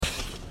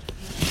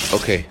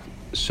Okay,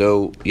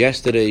 so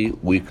yesterday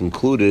we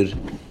concluded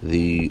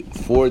the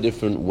 4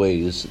 different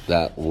ways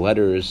that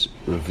letters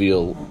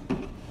reveal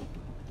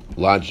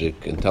logic,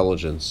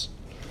 intelligence.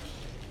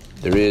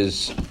 There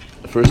is,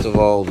 first of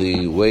all,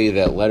 the way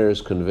that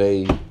letters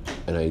convey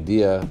an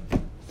idea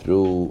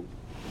through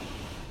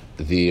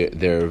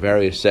their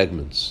various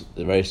segments,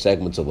 the various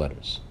segments of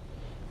letters.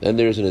 Then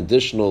there's an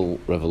additional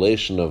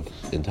revelation of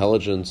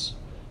intelligence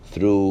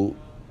through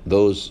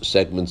those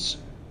segments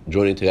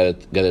joining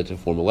together to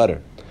form a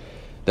letter.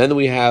 Then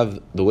we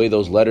have the way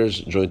those letters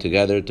join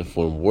together to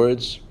form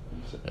words.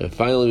 And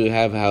finally we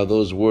have how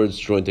those words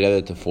join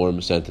together to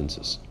form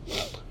sentences.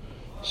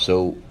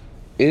 So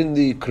in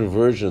the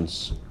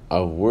convergence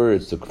of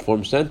words to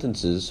form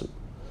sentences,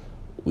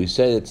 we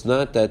said it's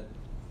not that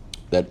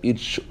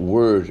each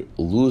word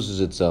loses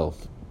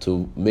itself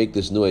to make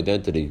this new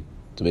identity,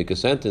 to make a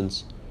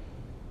sentence.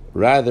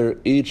 Rather,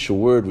 each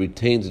word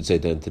retains its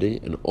identity,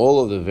 and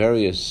all of the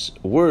various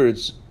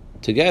words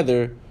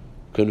together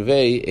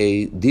convey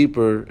a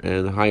deeper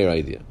and higher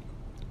idea.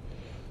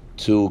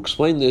 To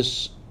explain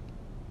this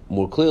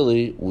more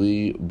clearly,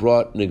 we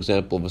brought an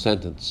example of a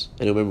sentence.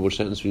 Anyone remember which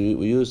sentence we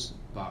used?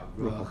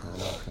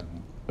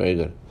 Very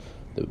good.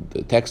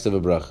 The text of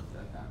a bracha.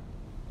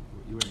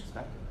 You weren't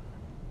expecting.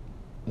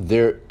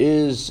 There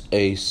is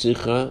a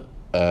sikha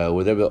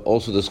where the Rebbe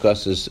also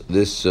discusses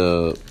this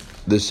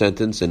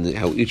sentence and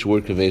how each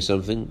word conveys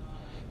something.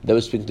 The Rebbe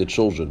is speaking to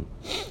children,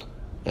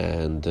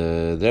 and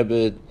the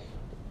Rebbe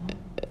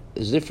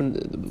is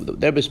different.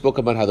 The Rebbe spoke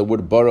about how the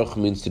word baruch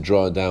means to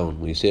draw down.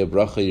 When you say a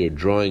bracha, you're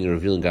drawing and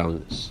revealing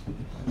godliness.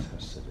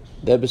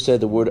 The Rebbe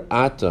said the word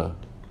ata,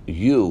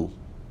 you,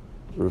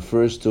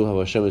 refers to how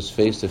Hashem is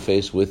face to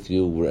face with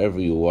you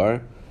wherever you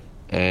are,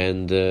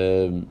 and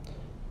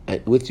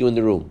with you in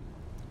the room.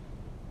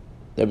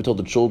 The Rebbe told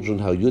the children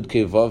how Yud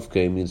Kei Vav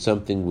Kei means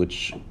something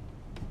which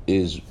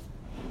is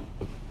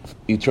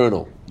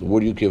eternal. The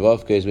word Yud Kei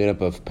Vav Kei is made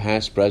up of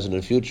past, present,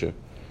 and future.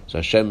 So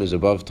Hashem is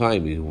above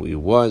time. He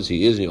was,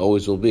 He is, and He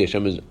always will be.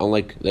 Hashem is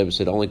unlike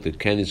the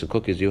candies and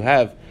cookies you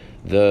have.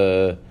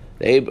 The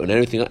and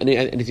anything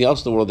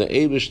else in the world, the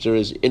Eibishter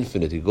is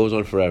infinite. He goes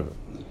on forever.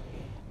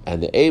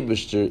 And the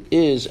Eibishter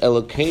is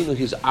Elokeinu.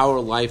 He's our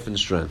life and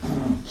strength.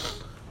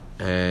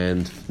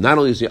 And not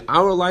only is He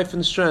our life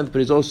and strength, but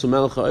He's also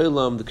Melech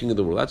HaOlam, the King of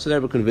the world. That's what the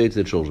Rebbe conveyed to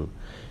the children.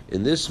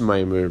 In this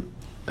Maimer,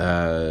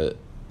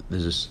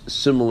 there's a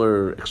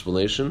similar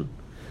explanation.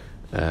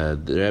 The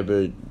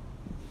Rebbe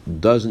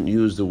doesn't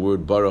use the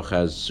word Baruch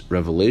as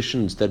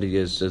revelation. Instead,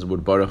 he says the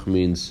word Baruch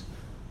means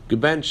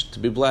gebenched, to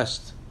be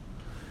blessed.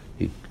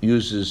 He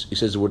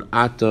says the word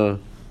Ata,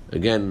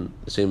 again,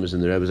 the same as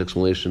in the Rebbe's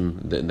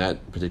explanation, in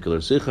that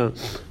particular sikha.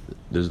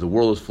 The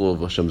world is full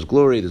of Hashem's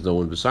glory, there's no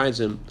one besides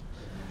Him.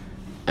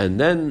 And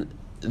then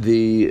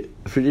the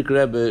Frierdiker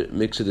Rebbe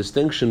makes a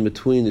distinction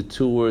between the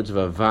two words of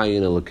Havai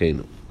and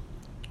Elokeinu.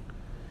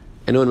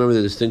 Anyone remember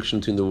the distinction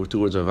between the two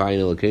words Havai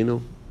and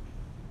Elokeinu?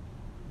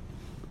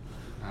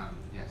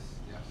 Yes.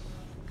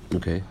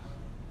 Okay.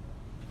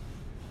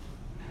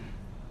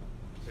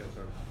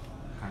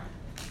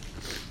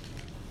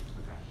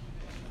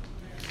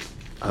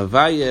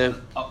 Havaya.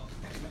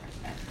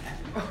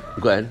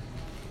 Go ahead.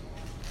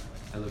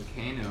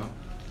 Elokeinu,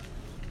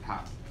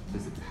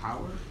 does it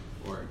power,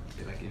 or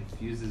it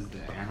infuses the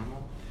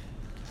animal,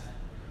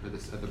 or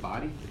the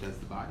body? It does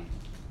the body.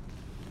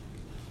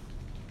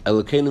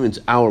 Elokeinu means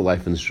our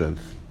life and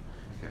strength,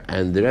 Okay.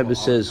 and the Rebbe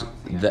says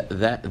counts,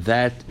 yeah.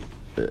 that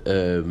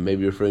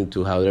maybe referring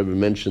to how the Rebbe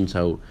mentions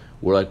how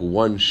we're like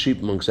one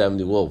sheep among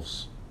 70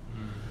 wolves.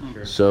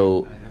 Sure.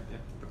 So,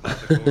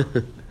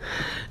 Yep.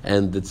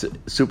 and it's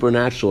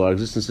supernatural. Our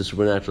existence is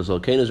supernatural. So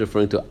Elokeinu is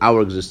referring to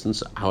our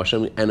existence, how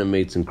Hashem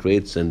animates and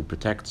creates and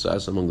protects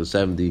us among the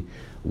 70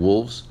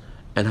 wolves.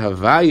 And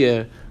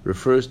Havaya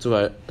refers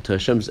to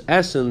Hashem's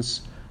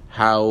essence,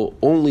 how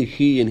only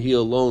He and He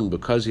alone,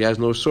 because He has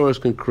no source,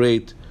 can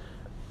create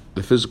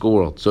the physical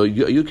world. So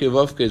Yud Kei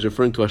Vav Kei is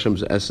referring to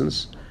Hashem's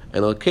essence,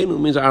 and Elokeinu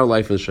means our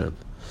life and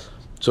strength.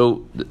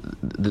 So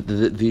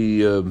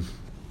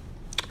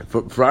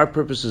for our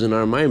purposes in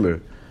our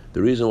Maimer,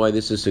 the reason why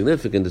this is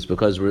significant is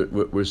because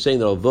we're saying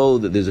that although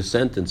there's a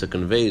sentence that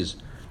conveys,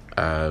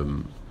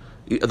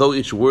 although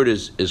each word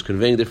is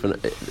conveying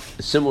different,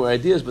 similar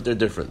ideas, but they're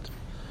different.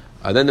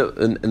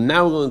 And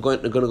now we're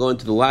going to go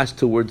into the last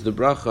 2 words of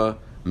the bracha,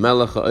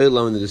 Melech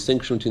HaOlam, and the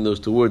distinction between those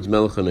 2 words,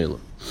 Melech and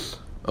Olam.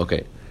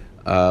 Okay,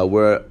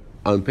 we're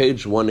on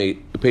page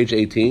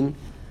 18,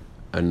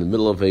 in the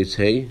middle of Eitz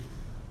Hey.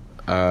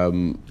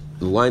 The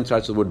line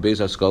starts with the word Beis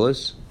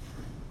HaSkolos.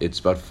 It's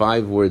about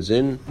 5 words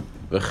in.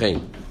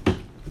 V'chein.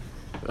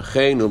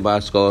 V'chein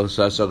u'ba'askolos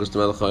ha'sagas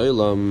Melech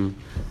HaOlam.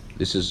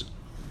 There's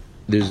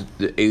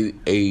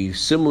a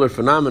similar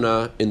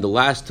phenomena in the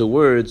last 2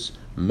 words,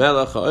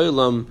 Melech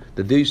HaOlam,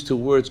 that these 2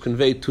 words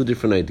convey 2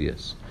 different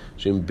ideas.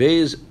 Shem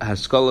Beis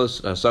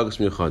HaSkolos ha'sagas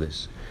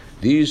miuchades.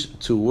 These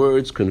 2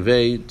 words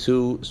convey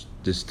 2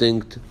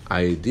 distinct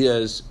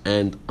ideas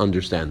and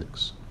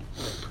understandings.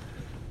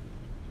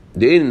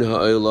 The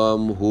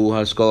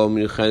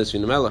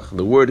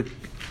word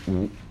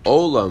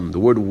olam, the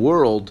word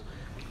world,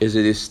 is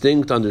a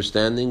distinct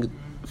understanding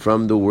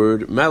from the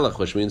word melech,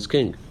 which means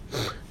king.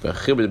 And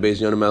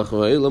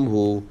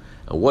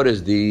what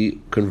is the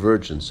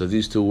convergence of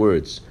these two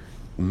words,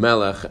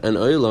 melech and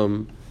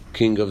olam,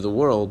 king of the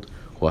world?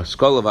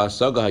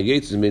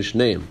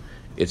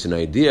 It's an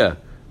idea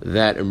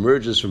that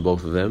emerges from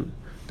both of them.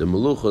 That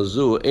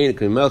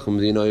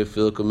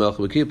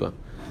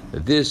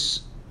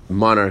this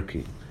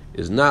monarchy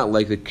is not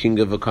like the king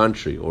of a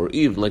country, or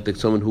even like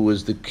someone who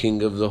is the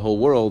king of the whole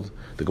world.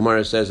 The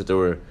Gemara says that there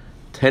were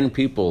 10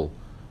 people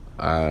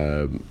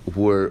who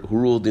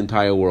ruled the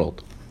entire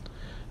world.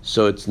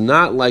 So it's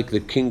not like the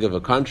king of a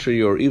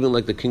country, or even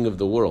like the king of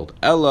the world.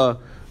 Ella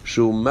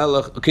shu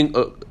melech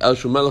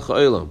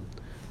olam.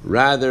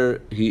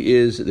 Rather, he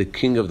is the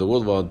king of the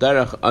world.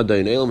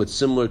 It's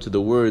similar to the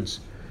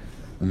words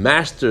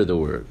master the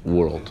world.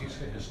 Did you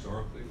say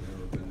historically there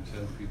have been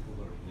 10 people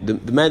that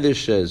have The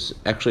Medrash says,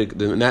 actually,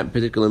 in that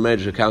particular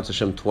Medrash accounts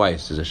Hashem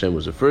twice. Says Hashem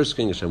was the first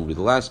king, Hashem will be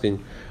the last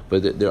king.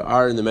 But there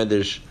are in the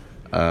Medrash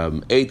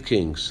 8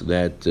 kings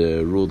that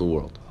rule the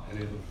world.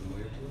 any of them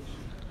familiar to us?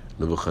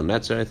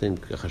 Nebuchadnezzar, I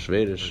think,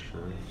 Achashverosh,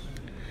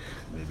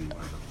 Maybe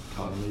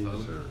Ptolemy or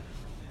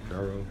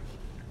Pharaoh.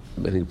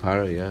 I think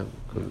Para, yeah.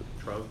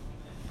 Trump.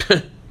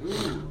 He's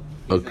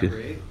Okay.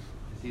 number 8. Is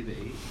he the 8?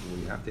 Well,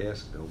 you have to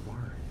ask Bill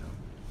Barr,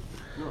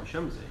 No,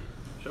 Hashem's 8.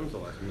 Hashem's the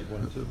last one. He's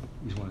 1 and 2.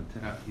 He's 1 and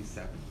 10. No, he's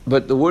 7.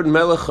 But the word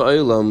Melech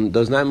HaOlam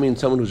does not mean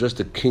someone who's just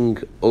a king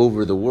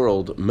over the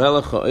world.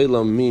 Melech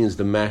HaOlam means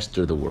the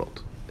master of the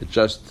world. It's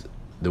just,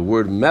 the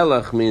word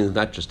Melech means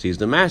not just he's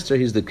the master,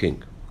 he's the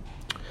king.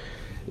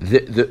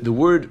 The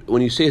word,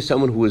 when you say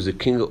someone who is a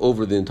king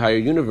over the entire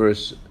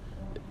universe,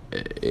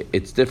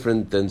 it's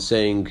different than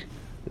saying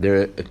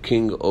they're a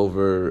king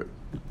over...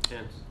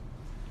 Ants.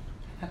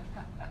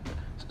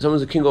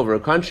 Someone's a king over a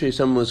country,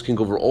 someone's king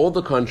over all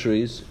the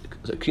countries.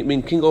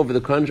 Being king over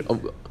the country,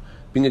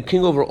 being a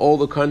king over all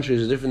the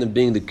countries is different than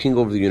being the king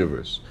over the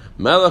universe.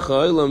 Melech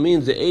HaOlam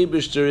means the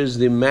Eibishter is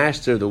the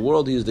master of the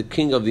world, he is the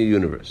king of the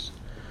universe.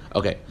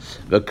 Okay.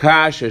 And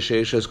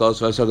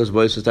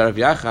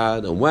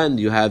when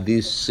you have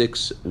these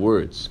 6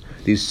 words,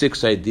 these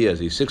 6 ideas,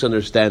 these 6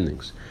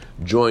 understandings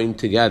joined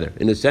together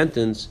in a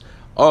sentence,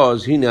 then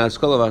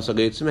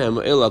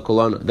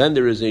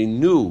there is a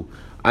new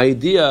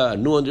idea, a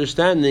new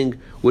understanding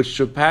which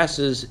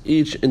surpasses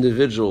each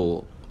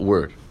individual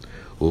word.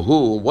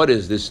 What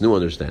is this new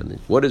understanding?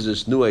 What is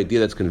this new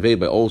idea that's conveyed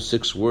by all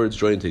 6 words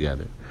joined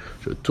together?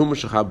 That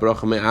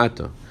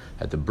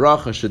the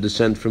bracha should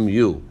descend from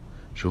you.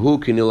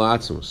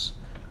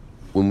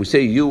 When we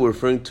say you, we're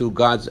referring to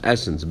God's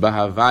essence,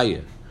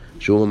 Bahavaya.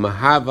 When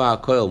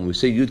we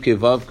say Yud Kei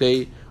Vav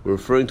Kei, we're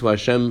referring to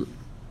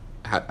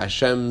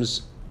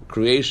Hashem's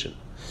creation,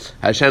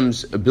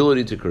 Hashem's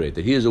ability to create,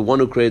 that He is the one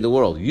who created the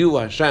world. You,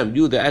 Hashem,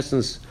 you, the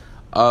essence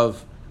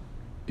of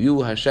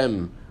you,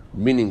 Hashem,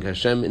 meaning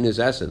Hashem in His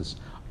essence,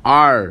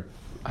 are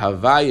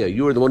Havaya,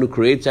 you are the one who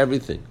creates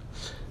everything.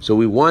 So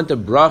we want the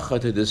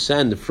bracha to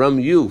descend from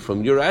you,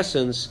 from your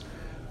essence,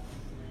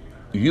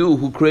 you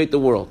who create the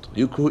world,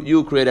 you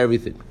create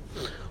everything.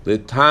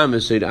 And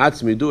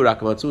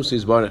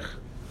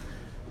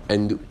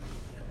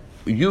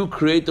you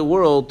create the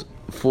world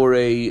for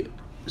a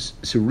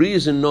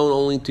reason known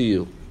only to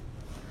you.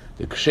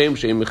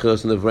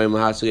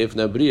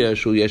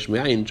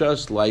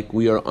 Just like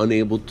we are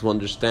unable to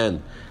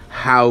understand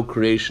how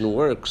creation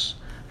works,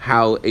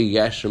 how a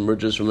yesh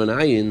emerges from an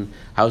ayin,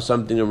 how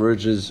something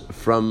emerges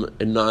from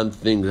a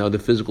non-thing, how the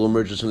physical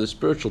emerges from the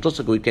spiritual, just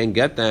like we can't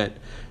get that.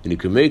 And you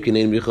can make an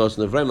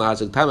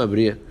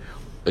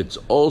it's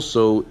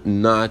also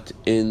not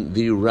in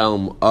the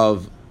realm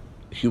of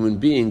human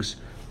beings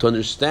to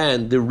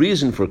understand the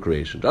reason for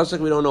creation. Just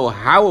like we don't know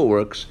how it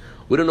works,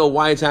 we don't know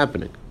why it's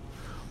happening.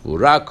 It's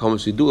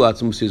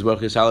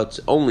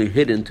only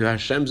hidden to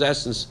Hashem's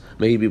essence.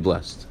 May He be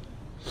blessed.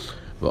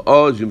 So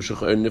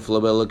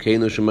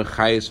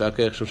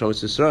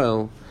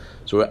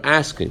we're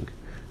asking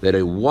that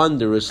a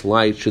wondrous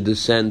light should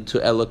descend to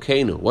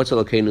Elokeinu. What's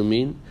Elokeinu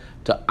mean?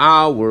 To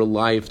our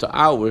life, to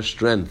our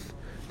strength,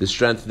 the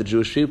strength of the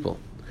Jewish people.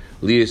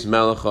 Liyis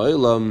Melech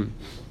HaOlam,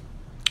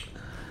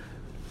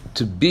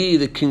 to be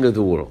the king of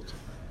the world.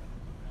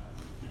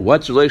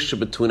 What's the relationship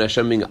between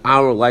Hashem being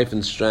our life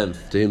and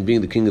strength to Him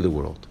being the king of the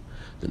world?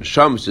 Then that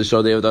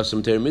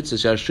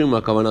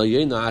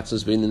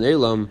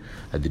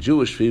the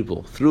Jewish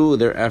people, through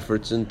their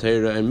efforts in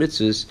Torah and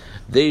mitzvahs,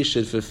 they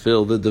should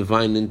fulfill the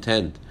divine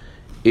intent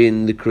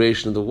in the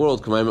creation of the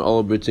world.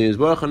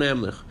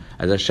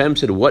 As Hashem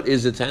said, what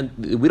is the intent?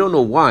 We don't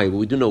know why, but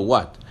we do know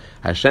what.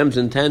 Hashem's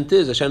intent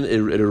is,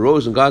 it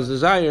arose in God's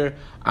desire,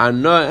 I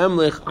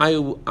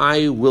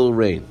will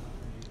reign.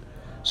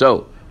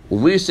 So,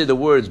 when we say the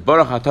words,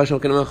 Baruch Atah Hashem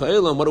Elokeinu melech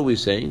haolam, what are we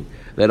saying?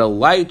 That a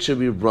light should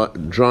be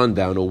drawn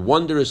down, a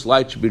wondrous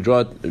light should be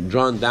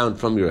drawn down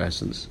from your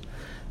essence.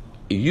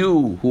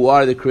 You, who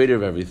are the creator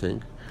of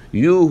everything,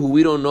 you who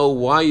we don't know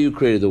why you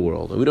created the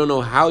world, and we don't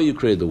know how you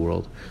created the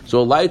world,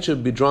 so a light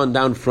should be drawn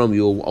down from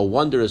you, a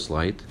wondrous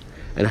light,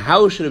 And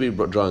how should it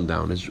be drawn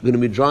down? It's going to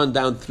be drawn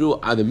down through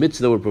the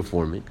mitzvah that we're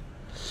performing.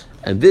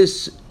 And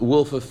this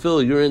will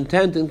fulfill your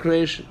intent in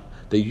creation,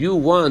 that you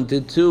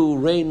wanted to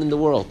reign in the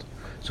world.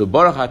 So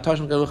Baruch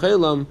HaTashem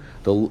Kamechelam,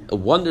 the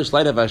wondrous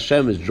light of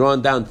Hashem is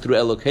drawn down through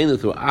Elokeinu,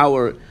 through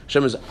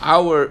Hashem is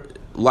our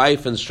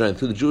life and strength,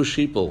 through the Jewish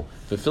people,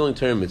 fulfilling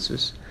Torah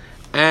mitzvahs.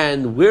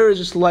 And where is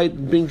this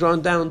light being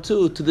drawn down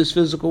to this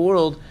physical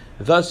world,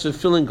 thus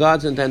fulfilling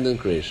God's intent in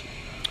creation?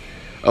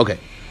 Okay,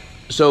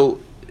 so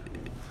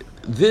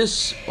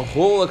this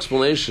whole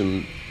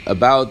explanation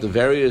about the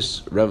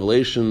various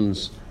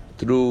revelations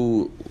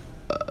through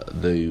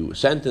the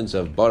sentence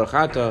of Baruch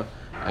Atah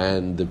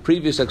and the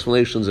previous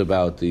explanations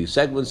about the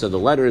segments of the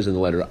letters and the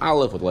letter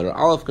Aleph, what the letter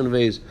Aleph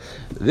conveys,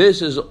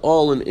 this is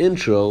all an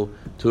intro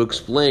to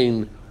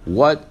explain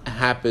what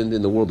happened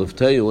in the world of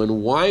Tayu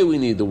and why we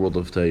need the world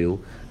of Tayu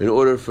in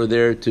order for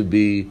there to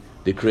be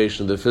the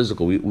creation of the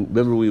physical.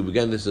 Remember we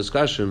began this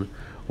discussion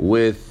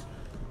with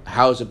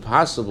how is it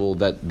possible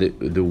that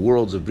the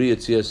worlds of Bria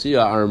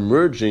Tzia are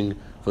emerging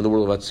from the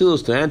world of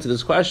Atzilus. To answer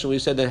this question, we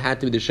said that it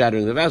had to be the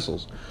shattering of the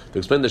vessels. To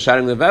explain the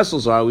shattering of the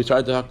vessels we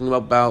started talking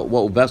about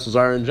what vessels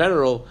are in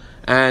general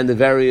and the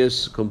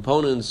various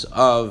components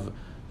of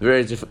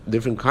various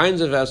different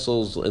kinds of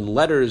vessels and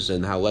letters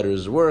and how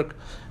letters work.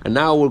 And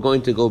now we're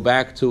going to go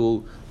back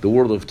to the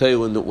world of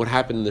Tayu and what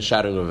happened in the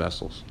shattering of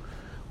vessels.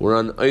 We're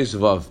on Ois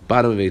Vav,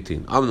 bottom of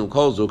 18.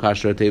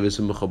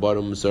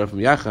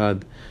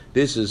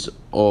 This is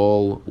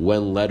all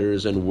when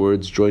letters and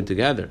words join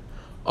together.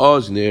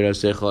 Then there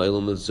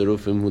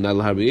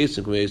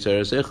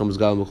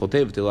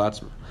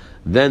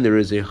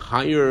is a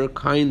higher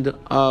kind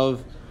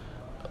of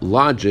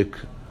logic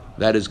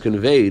that is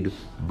conveyed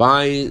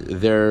by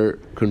their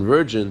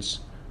convergence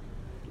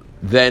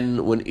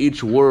than when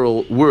each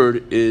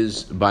word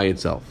is by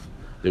itself.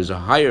 There's a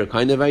higher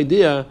kind of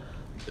idea,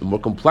 a more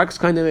complex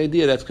kind of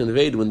idea that's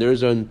conveyed when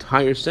there's an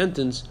entire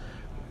sentence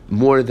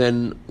more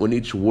than when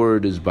each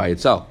word is by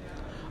itself.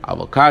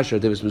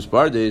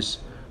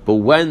 But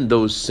when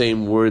those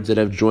same words that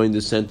have joined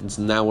the sentence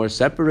now are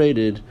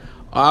separated,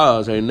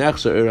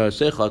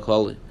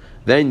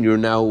 then you're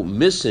now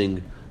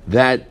missing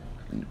that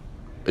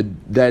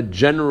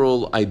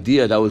general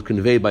idea that was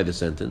conveyed by the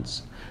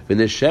sentence. And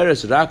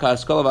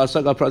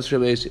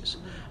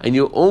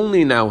you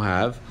only now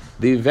have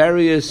the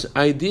various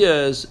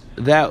ideas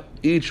that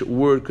each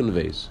word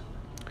conveys.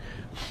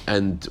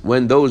 And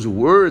when those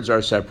words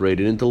are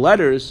separated into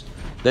letters,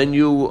 then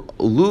you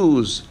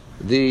lose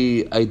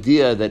the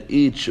idea that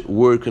each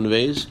word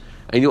conveys,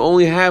 and you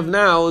only have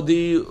now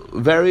the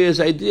various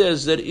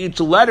ideas that each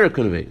letter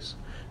conveys.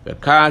 And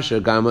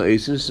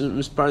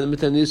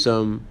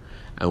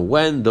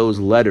when those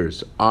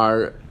letters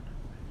are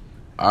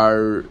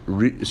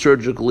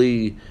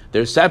surgically,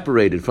 they're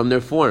separated from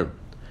their form,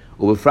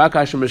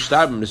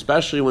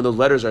 especially when those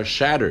letters are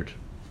shattered.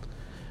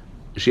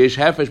 There's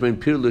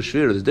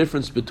a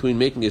difference between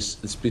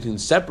between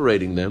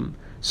separating them,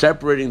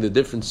 separating the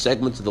different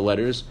segments of the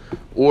letters,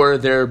 or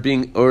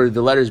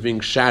the letters being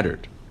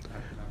shattered.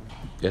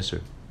 Yes,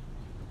 sir.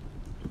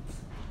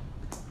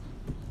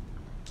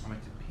 I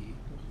went to pee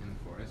in the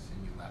forest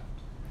and you left,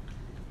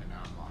 and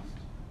now I'm lost.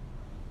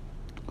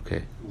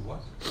 Okay.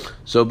 What?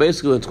 So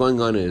basically, what's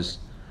going on is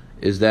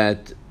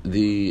that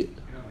the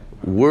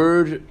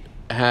word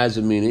has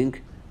a meaning,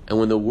 and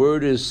when the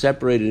word is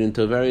separated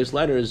into various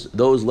letters,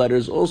 those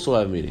letters also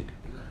have meaning.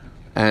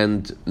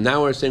 And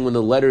now we're saying when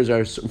the letters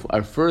are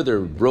further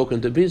broken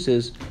to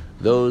pieces,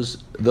 those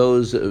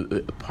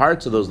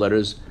parts of those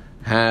letters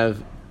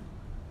have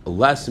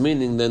less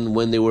meaning than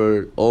when they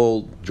were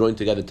all joined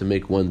together to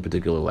make one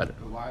particular letter.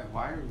 Why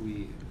are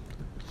we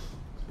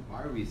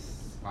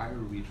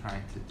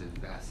trying to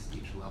divest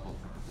each level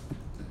from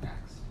the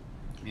next?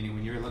 Meaning,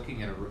 when you're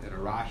looking at a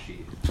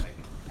Rashi, like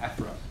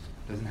Ephraim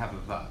doesn't have a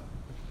vav,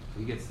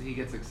 he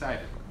gets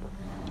excited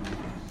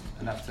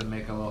enough to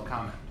make a little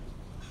comment,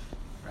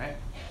 right?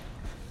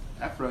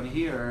 Ephron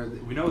here,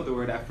 we know what the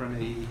word Ephron,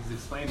 he's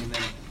explaining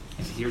that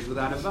here's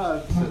without a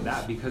vav, so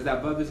that because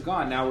that vav is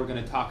gone, now we're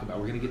going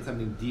to get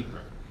something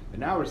deeper. But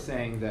now we're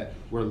saying that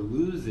we're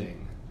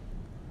losing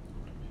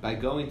by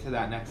going to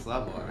that next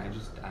level, and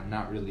I'm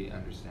not really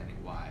understanding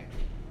why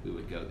we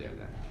would go there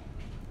then.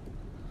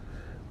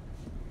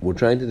 We're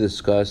trying to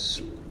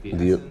discuss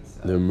the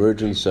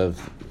emergence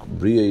of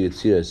Bria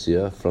Yetzirah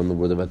Siyah from the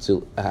word of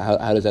Atzilus.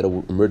 How does that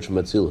emerge from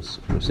Atzilus?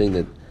 We're saying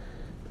that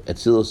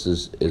Atzilus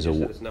is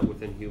It's not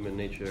within human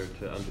nature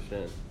to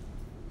understand.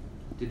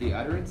 Did the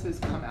utterances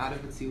come out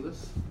of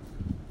Atzilus?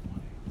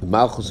 the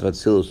Malchus of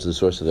Atzilus is the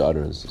source of the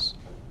utterances.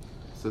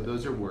 So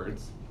those are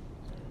words,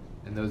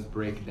 and those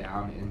break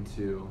down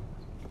into.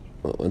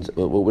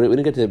 Well, we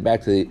didn't get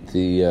back to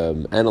the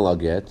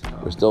analog yet.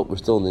 We're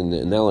still in the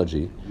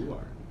analogy. You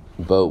are.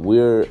 But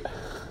we're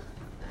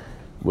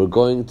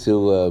going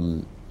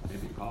to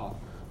Maybe Paul.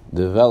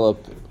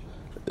 develop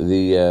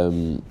the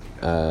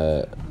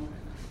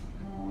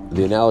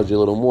analogy a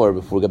little more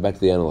before we get back to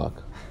the analog.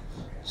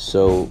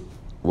 So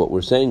what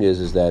we're saying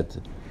is that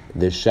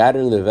the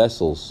shattering the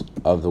vessels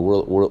of the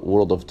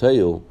world of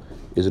Tayu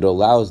is it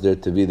allows there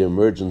to be the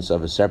emergence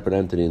of a separate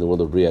entity in the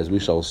world of Bria, as we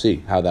shall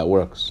see how that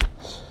works.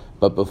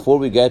 But before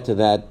we get to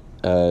that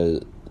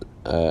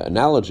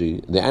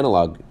analogy, the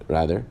analog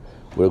rather,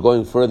 we're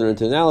going further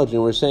into the analogy,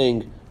 and we're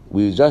saying,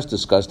 we just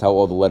discussed how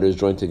all the letters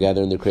join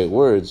together and they create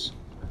words,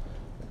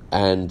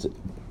 and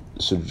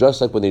so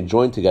just like when they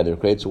join together it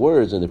creates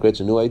words and it creates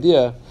a new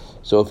idea,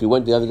 so if you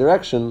went the other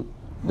direction,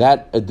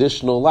 that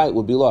additional light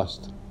would be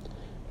lost.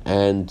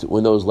 And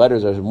when those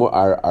letters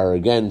are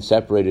again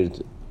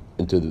separated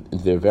into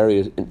their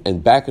various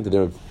and back into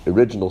their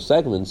original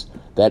segments,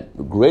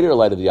 that greater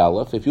light of the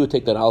Aleph, if you would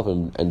take that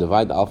Aleph and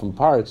divide the Aleph in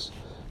parts,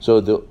 so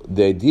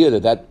the idea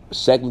that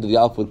segment of the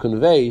Aleph would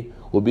convey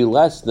would be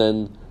less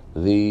than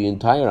the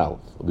entire Aleph.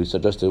 It would be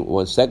just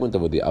one segment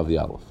of the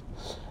Aleph.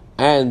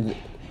 And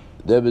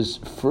there was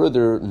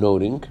further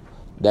noting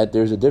that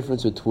there's a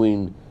difference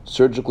between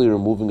surgically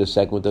removing a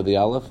segment of the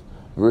Aleph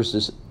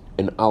versus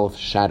an Aleph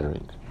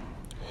shattering.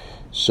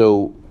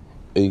 So,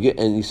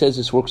 and he says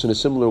this works in a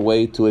similar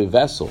way to a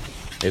vessel.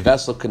 A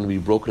vessel can be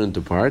broken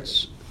into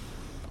parts.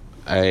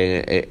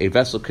 A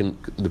vessel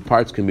the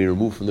parts can be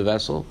removed from the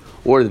vessel,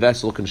 or the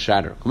vessel can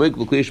shatter.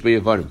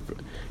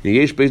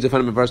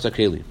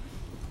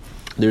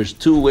 There's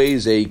two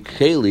ways a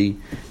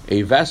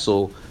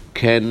vessel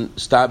can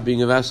stop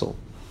being a vessel.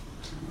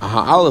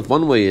 Aleph,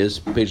 one way is,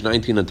 page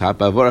 19 on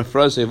top, one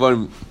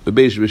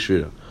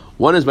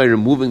is by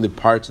removing the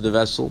parts of the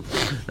vessel,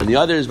 and the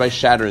other is by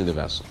shattering the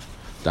vessel.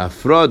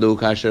 Separation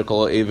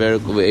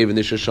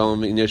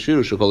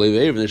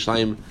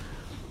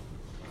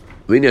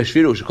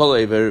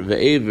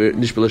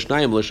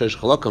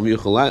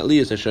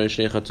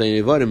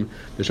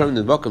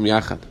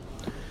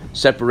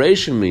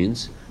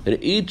means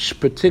that each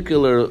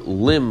particular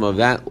limb of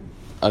that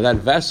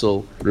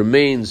vessel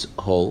remains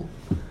whole,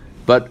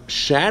 but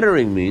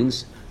shattering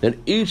means that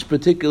each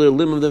particular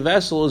limb of the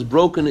vessel is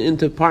broken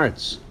into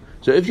parts.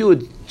 So if you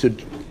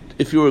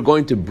were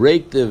going to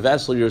break the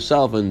vessel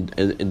yourself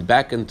and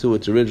back into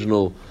its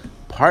original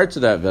parts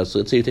of that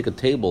vessel, let's say you take a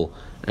table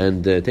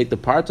and take the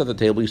parts of the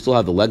table, you still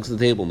have the legs of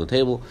the table and the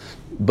table,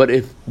 but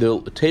if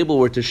the table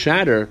were to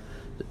shatter,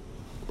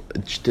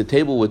 the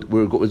table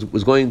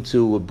was going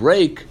to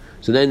break,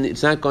 so then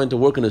it's not going to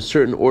work in a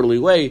certain orderly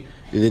way.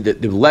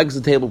 The legs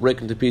of the table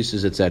break into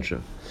pieces,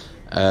 etc.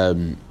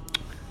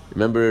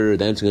 Remember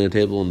dancing on the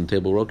table and the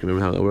table broke?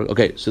 Remember how that worked?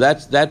 Okay, so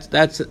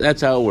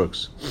that's how it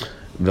works.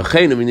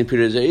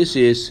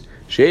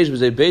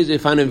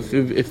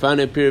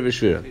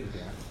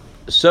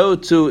 So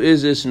too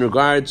is this in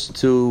regards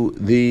to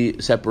the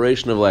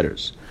separation of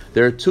letters.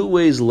 There are two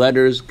ways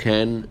letters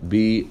can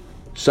be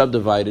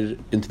subdivided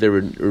into their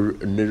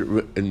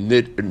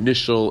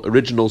initial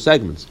original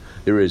segments.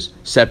 There is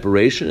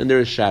separation and there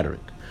is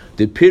shattering.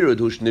 The pirud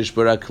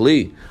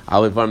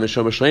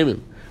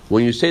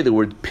when you say the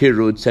word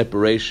pirud,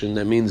 separation,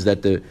 that means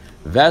that the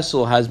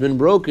vessel has been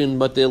broken,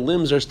 but the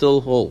limbs are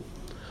still whole.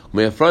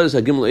 Let's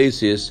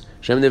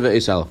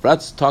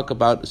talk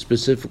about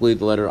specifically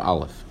the letter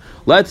Aleph.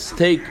 Let's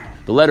take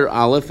the letter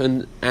Aleph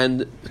and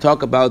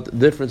talk about the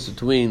difference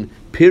between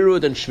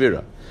pirud and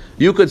shvira.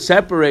 You could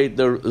separate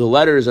the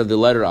letters of the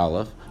letter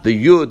Aleph,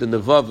 the Yud and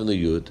the Vav and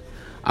the Yud.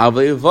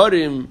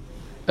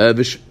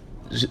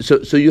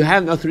 So you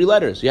have now three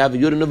letters. You have the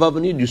Yud and the Vav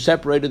and the Yud. You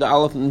separated the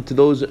Aleph into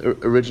those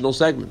original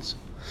segments.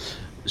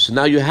 So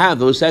now you have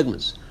those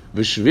segments.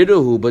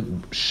 V'shviruhu, but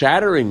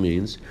shattering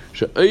means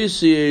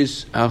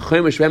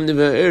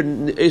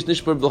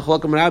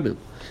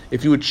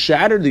if you would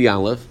shatter the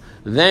Aleph,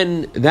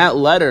 then that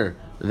letter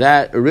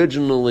that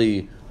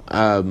originally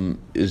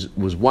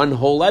was one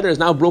whole letter is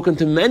now broken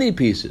to many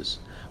pieces.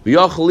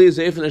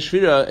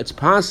 It's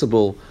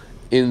possible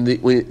when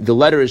the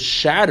letter is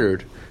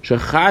shattered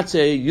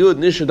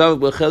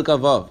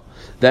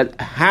that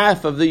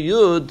half of the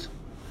Yud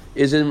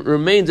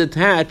remains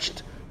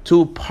attached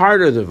to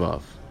part of the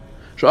Vav.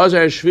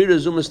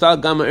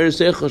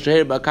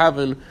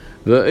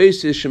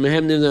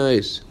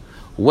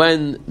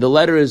 When the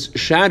letter is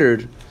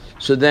shattered,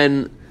 so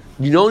then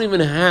you don't even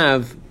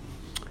have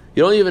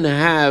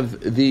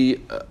the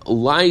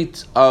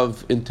light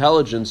of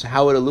intelligence,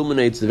 how it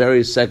illuminates the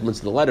various segments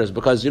of the letters,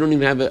 because you don't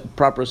even have a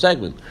proper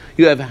segment.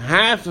 You have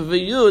half of a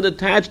Yud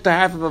attached to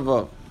half of a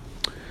Vav.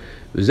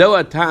 And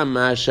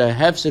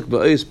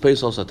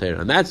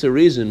that's the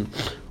reason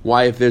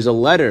why if there's a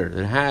letter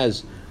that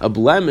has a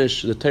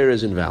blemish, the Torah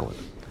is invalid.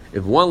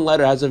 If one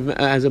letter has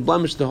a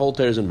blemish, the whole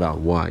Torah is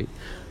invalid. Why?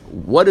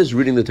 What does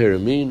reading the Torah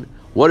mean?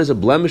 What does a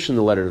blemish in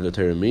the letter of the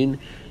Torah mean?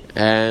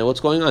 And what's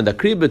going on? When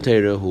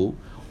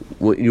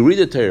you read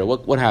the Torah,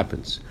 what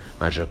happens?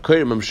 When you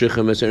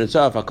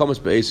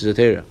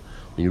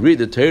read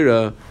the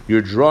Torah,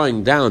 you're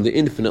drawing down the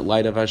infinite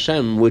light of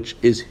Hashem, which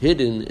is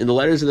hidden in the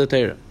letters of the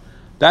Torah.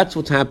 That's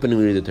what's happening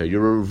when you read the Torah.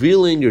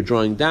 You're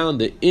drawing down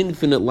the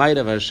infinite light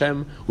of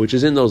Hashem, which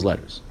is in those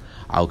letters.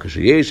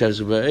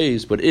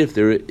 But if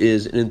there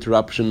is an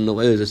interruption in the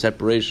letter, there's a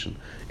separation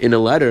in a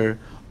letter,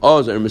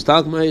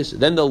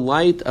 then the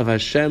light of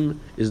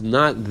Hashem is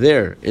not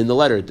there in the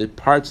letter. It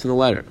departs from the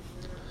letter.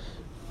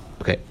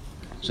 Okay.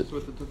 So, It's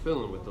with the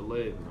tefillin, with the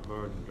lave and the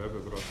heart and Rebbe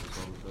brachas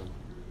all the time.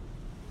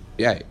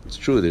 yeah, it's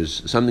true.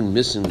 There's something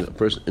missing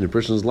in a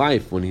person's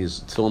life when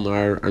he's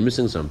tefillin are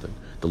missing something.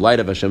 The light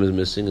of Hashem is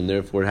missing, and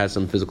therefore it has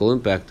some physical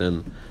impact.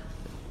 And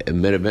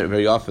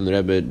very often the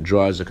Rebbe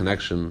draws a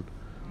connection,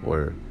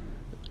 or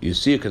you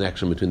see a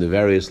connection between the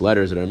various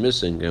letters that are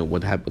missing and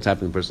what's happening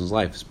in a person's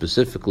life.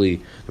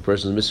 Specifically, the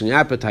person is missing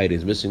appetite.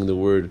 He's missing the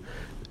word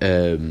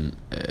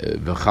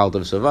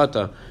v'chalta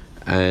v'savata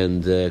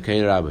and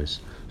kain rabbis.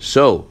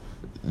 So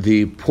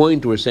the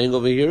point we're saying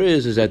over here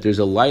is that there's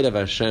a light of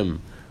Hashem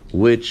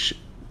which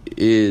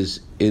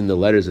is in the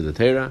letters of the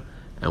Torah,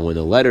 and when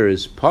the letter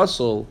is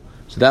puzzle,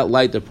 so that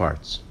light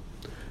departs.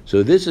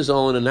 So this is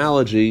all an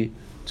analogy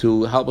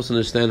to help us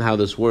understand how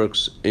this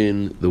works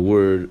in the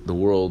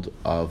world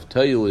of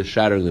Tayu is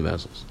shattering the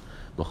vessels.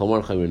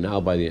 We're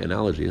now by the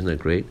analogy, isn't that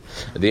great?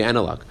 The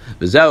analog.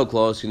 This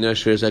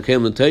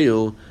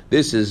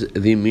is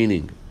the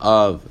meaning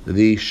of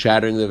the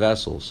shattering the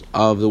vessels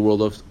of the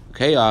world of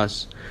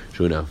chaos.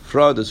 The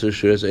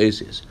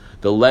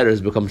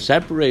letters become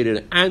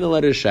separated and the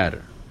letters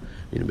shatter.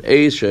 When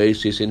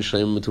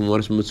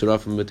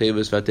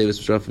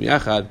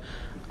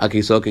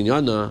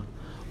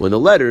the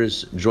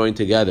letters join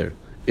together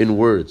in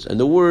words, and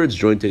the words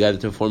join together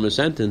to form a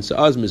sentence, then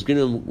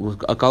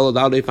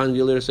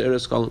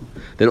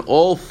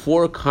all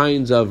four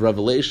kinds of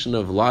revelation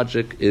of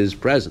logic is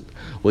present.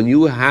 When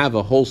you have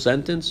a whole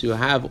sentence, you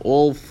have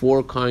all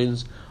four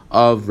kinds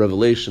of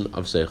revelation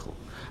of seichel.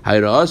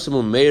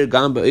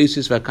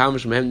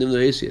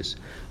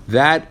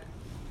 That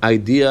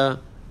idea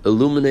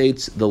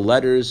illuminates the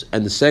letters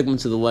and the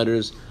segments of the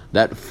letters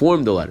that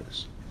form the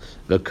letters.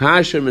 The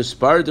kasher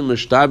mispardim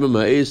mishtabim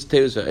ha'es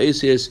tevis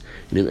ha'esius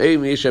in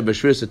im yesha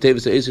b'shris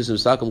tevis ha'esius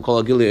imsakim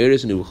kol agili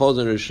eris and u'chol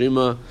zan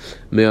rishima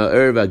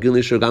me'a'er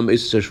v'agili shurgam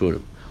ha'esius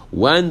ha'shurim.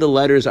 When the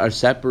letters are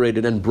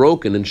separated and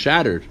broken and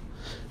shattered,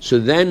 so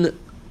then,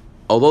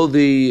 although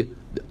the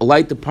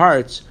light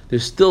departs,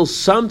 there's still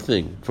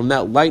something from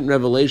that light and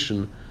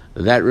revelation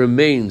that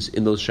remains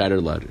in those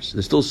shattered letters.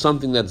 There's still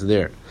something that's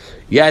there.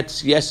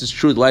 Yet, yes, it's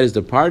true, the light is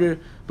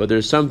departed, but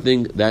there's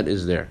something that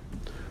is there.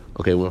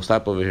 Okay, we'll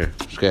stop over here.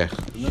 Okay.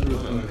 Another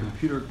thing,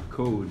 computer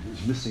code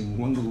is missing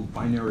one little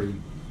binary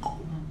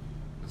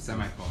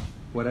Semicolon.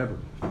 whatever.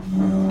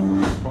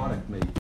 The product may